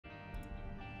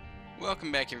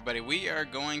Welcome back, everybody. We are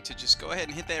going to just go ahead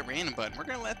and hit that random button. We're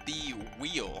going to let the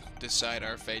wheel decide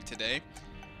our fate today.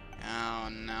 Oh,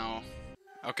 no.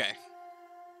 Okay.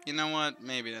 You know what?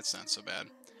 Maybe that's not so bad.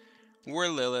 We're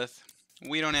Lilith.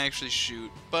 We don't actually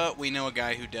shoot, but we know a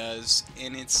guy who does,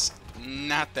 and it's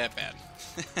not that bad.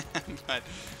 But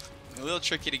a little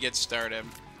tricky to get started.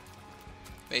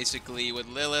 Basically, with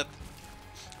Lilith,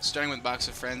 starting with Box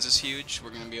of Friends is huge.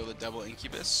 We're going to be able to double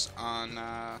Incubus on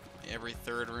every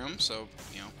third room, so,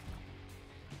 you know,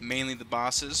 mainly the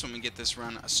bosses when we get this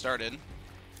run started.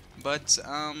 But,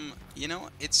 you know,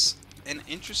 it's an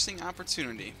interesting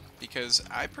opportunity, because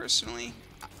I personally,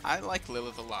 I like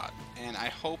Lilith a lot, and I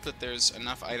hope that there's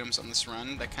enough items on this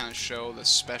run that kind of show the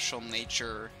special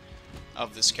nature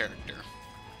of this character.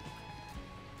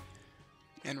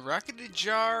 And Rocketed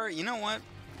Jar, you know what?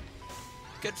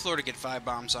 Good floor to get 5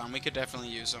 bombs on. We could definitely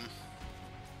use them.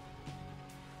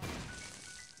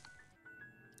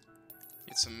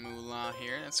 Get some moolah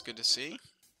here. That's good to see.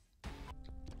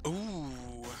 Ooh,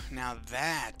 now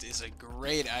that is a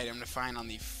great item to find on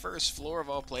the first floor of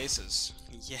all places.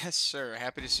 Yes, sir.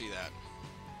 Happy to see that.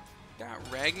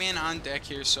 Got Ragman on deck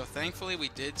here, so thankfully we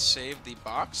did save the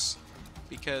box,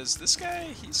 because this guy,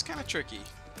 he's kind of tricky.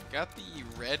 Got the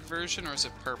red version, or is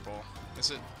it purple?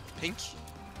 Is it pink?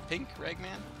 Pink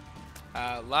Ragman?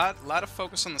 Lot of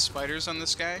focus on the spiders on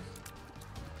this guy.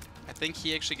 I think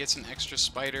he actually gets an extra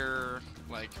spider,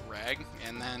 like, rag,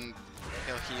 and then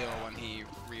he'll heal when he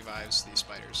revives these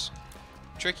spiders.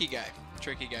 Tricky guy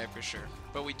for sure.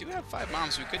 But we do have 5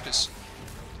 bombs. We could just,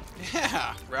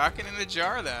 yeah, rocket in a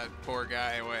jar that poor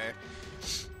guy away.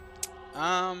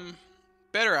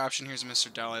 Better option here's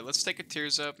Mr. Dolly. Let's take a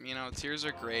Tears up. You know, Tears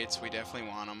are great. We definitely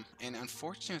want them. And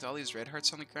unfortunately, with all these red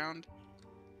hearts on the ground,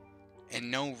 and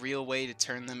no real way to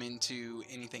turn them into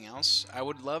anything else, I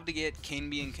would love to get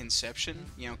Canby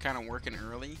Conception, you know, kind of working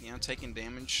early, you know, taking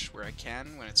damage where I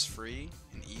can when it's free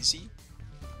and easy.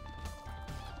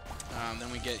 Then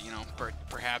we get, you know,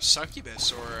 perhaps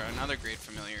Succubus or another great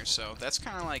familiar, so that's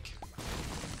kind of like,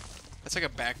 that's like a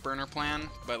back burner plan,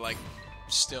 but like,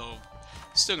 still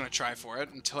gonna try for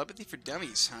it. And Telepathy for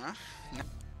Dummies, huh? No.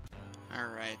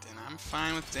 Alright, and I'm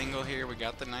fine with Dingle here. We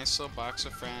got the nice little Box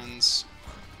of Friends.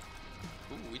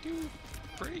 Ooh, we do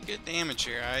pretty good damage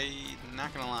here, I'm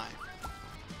not gonna lie.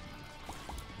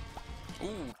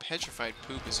 Ooh, Petrified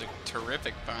Poop is a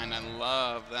terrific find, I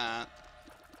love that.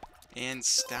 And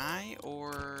Sty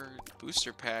or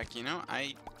Booster Pack, you know,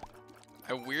 I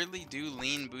weirdly do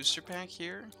lean Booster Pack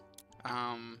here.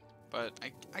 But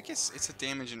I guess it's a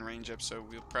damage and range up, so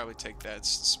we'll probably take that,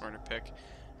 it's the smarter pick.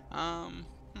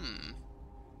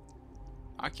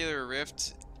 Ocular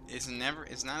Rift is not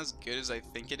as good as I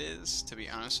think it is, to be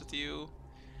honest with you.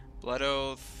 Blood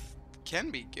Oath can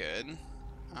be good.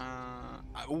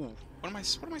 Ooh, what am I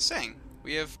saying?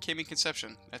 We have Canby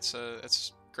Conception. That's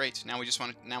great. Now we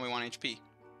want HP.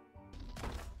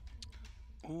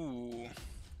 Ooh.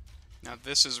 Now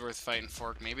this is worth fighting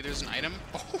for. Maybe there's an item.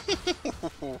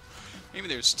 Oh, maybe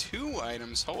there's 2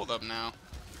 items. Hold up now.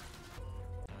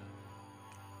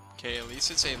 Okay, at least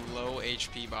it's a low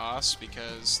HP boss,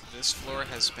 because this floor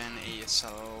has been a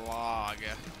slog.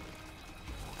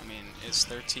 I mean, it's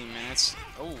 13 minutes.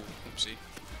 Oh, oopsie.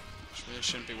 Really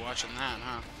shouldn't be watching that,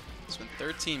 huh? It's been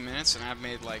 13 minutes and I've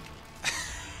made like...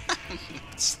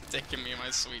 it's taking me my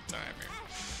sweet time here.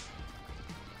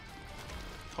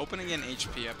 Hoping to get an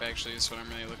HP up, actually, is what I'm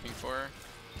really looking for.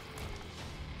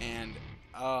 And,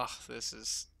 oh, this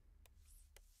is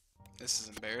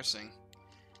embarrassing.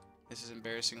 This is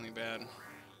embarrassingly bad.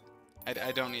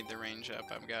 I don't need the range up.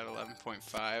 I've got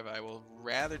 11.5. I will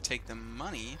rather take the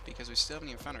money, because we still haven't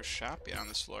even found our shop yet on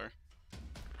this floor.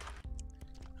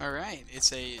 Alright,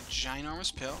 it's a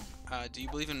ginormous pill. Do you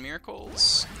believe in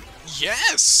miracles?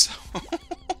 Yes!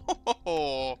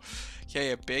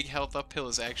 Okay, a big health up pill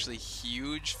is actually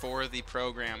huge for the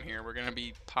program here. We're going to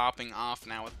be popping off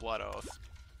now with Blood Oath.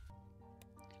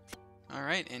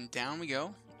 Alright, and down we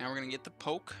go. Now we're going to get the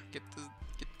poke, get the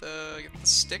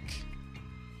stick.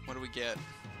 What do we get?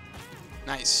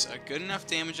 Nice. A good enough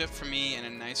damage up for me and a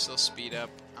nice little speed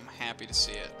up. I'm happy to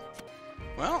see it.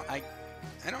 Well, I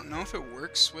don't know if it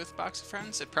works with Box of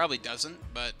Friends. It probably doesn't,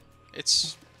 but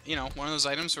it's, you know, one of those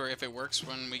items where if it works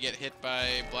when we get hit by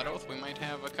Blood Oath, we might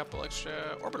have a couple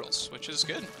extra orbitals, which is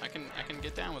good. I can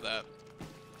get down with that.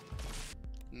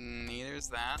 Neither's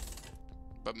that.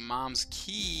 But Mom's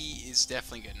Key is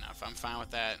definitely good enough. I'm fine with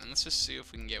that. And let's just see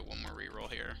if we can get one more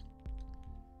reroll here.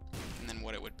 And then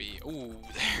what it would be. Ooh,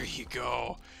 there you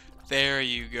go. There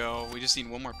you go. We just need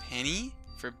one more penny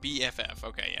for BFF.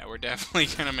 Okay, yeah, we're definitely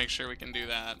going to make sure we can do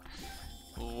that.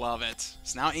 Love it.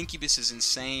 So now Incubus is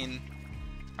insane.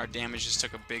 our damage just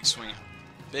took a big swing up.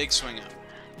 Big swing up.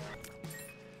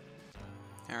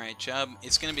 Alright, Chubb.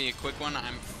 It's going to be a quick one.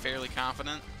 I'm fairly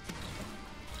confident.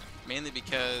 Mainly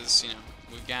because, you know,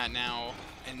 we've got now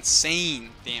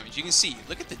insane damage. You can see,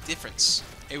 look at the difference.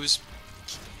 It was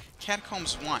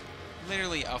Catacombs 1.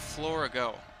 Literally a floor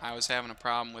ago, I was having a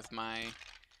problem with my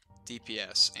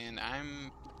DPS. And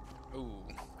I'm... Ooh.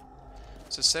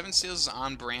 So 7 Seals is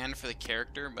on brand for the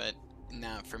character, but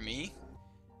not for me.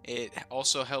 It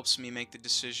also helps me make the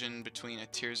decision between a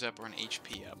Tears Up or an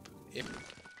HP Up.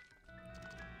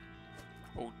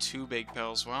 Oh, 2 big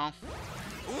pills. Well,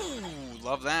 ooh,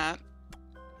 love that.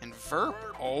 And Verp.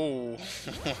 Oh.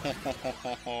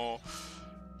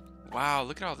 Wow,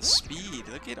 look at all the speed.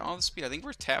 Look at all the speed. I think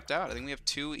we're tapped out. I think we have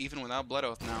 2 even without Blood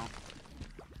Oath now.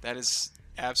 That is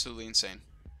absolutely insane.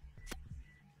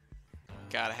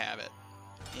 Gotta have it.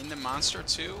 Into Monster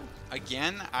 2.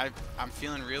 Again, I'm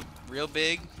feeling real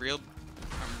big.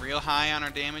 I'm real high on our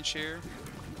damage here.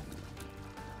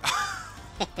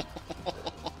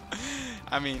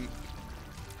 I mean,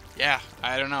 yeah,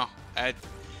 I don't know.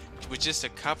 With just a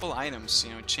couple items,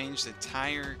 you know, change the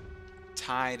entire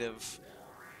tide of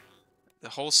the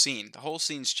whole scene. The whole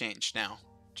scene's changed now.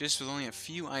 Just with only a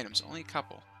few items, only a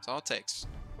couple. That's all it takes.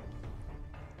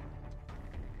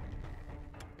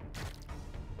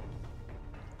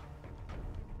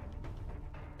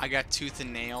 I got Tooth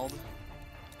and Nailed.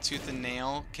 Tooth and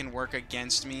Nail can work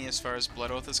against me as far as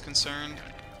Blood Oath is concerned.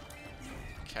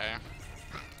 Okay.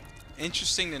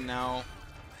 Interesting to know.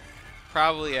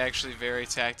 Probably actually very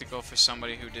tactical for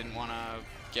somebody who didn't want to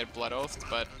get Blood Oathed,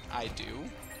 but I do.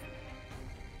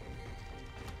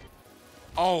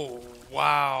 Oh,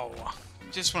 wow.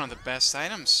 Just one of the best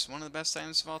items. One of the best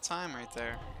items of all time right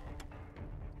there.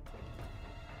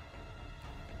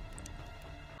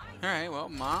 Alright, well,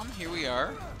 Mom, here we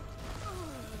are.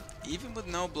 Even with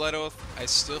no Blood Oath, I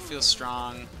still feel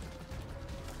strong.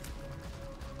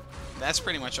 That's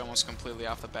pretty much almost completely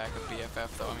off the back of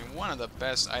BFF, though. I mean, one of the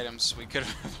best items we could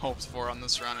have hoped for on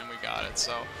this run, and we got it.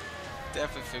 So,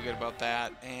 definitely feel good about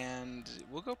that. And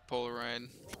we'll go Polaroid.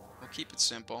 We'll keep it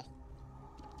simple.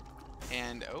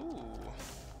 And, oh.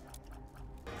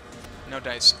 No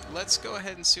dice. Let's go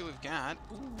ahead and see what we've got.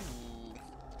 Ooh.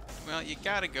 Well, you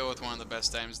gotta go with one of the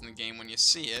best items in the game when you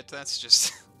see it. That's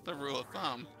just the rule of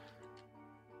thumb.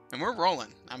 And we're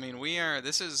rolling. I mean, we are...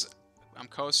 This is... I'm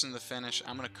coasting the finish.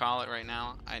 I'm gonna call it right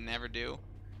now. I never do.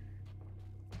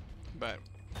 But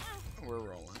we're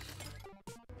rolling.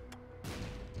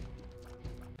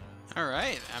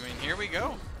 Alright. I mean, here we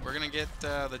go. We're gonna get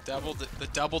the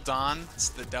double Dawn. It's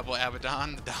the double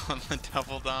Abaddon. The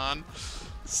double Dawn.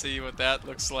 See what that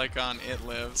looks like on It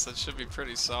Lives. That should be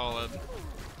pretty solid.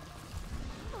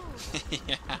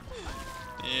 Yeah.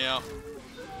 Yep.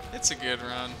 It's a good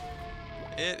run.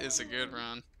 It is a good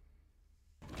run.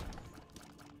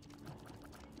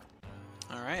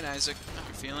 Alright, Isaac.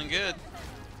 I'm feeling good.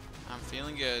 I'm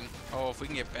feeling good. Oh, if we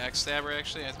can get Backstabber,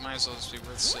 actually, I might as well just be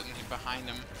worth sitting behind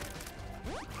him.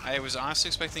 I was honestly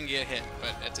expecting to get hit,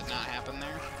 but it did not happen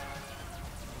there.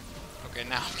 Okay,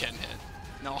 now I'm getting hit.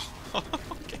 No.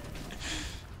 Okay.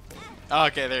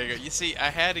 Okay, there you go. You see, I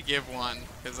had to give one,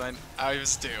 because I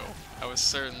was due. I was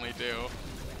certainly due.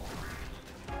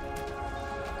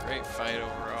 Great fight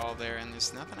overall there, and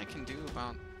there's nothing I can do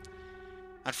about...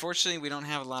 Unfortunately, we don't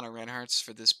have a lot of red hearts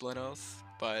for this Blood Oath,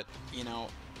 but, you know,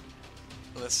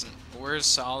 listen, we're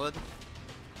solid.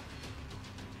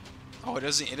 Oh, it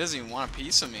doesn't even want a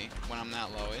piece of me when I'm that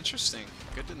low. Interesting.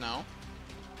 Good to know.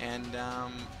 And,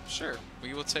 sure,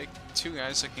 we will take 2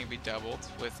 guys that can be doubled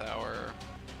with our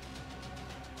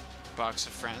box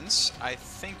of friends. I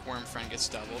think Worm Friend gets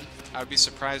doubled. I would be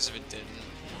surprised if it didn't.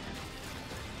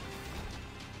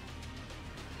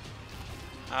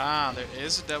 Ah, there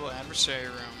is a double adversary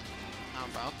room. How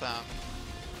about that?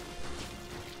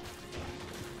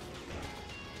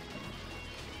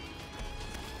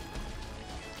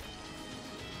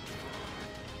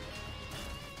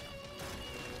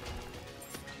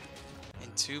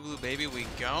 And 2 blue, baby, we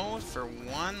go for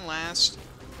one last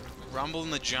rumble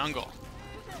in the jungle.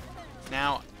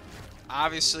 Now,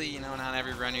 obviously, you know, not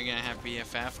every run you're gonna have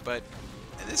BFF, but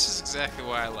this is exactly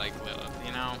why I like Lilith,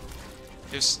 you know?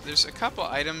 There's a couple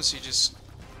items you just,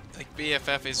 like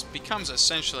BFF becomes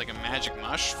essentially like a magic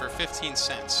mush for 15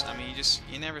 cents. I mean,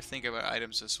 you never think about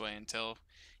items this way until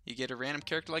you get a random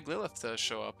character like Lilith to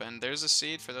show up. And there's a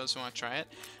seed for those who want to try it.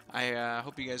 I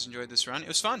hope you guys enjoyed this run. It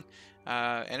was fun.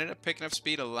 Ended up picking up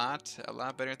speed a lot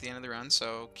better at the end of the run,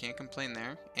 so can't complain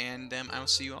there. And I will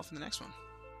see you all for the next one.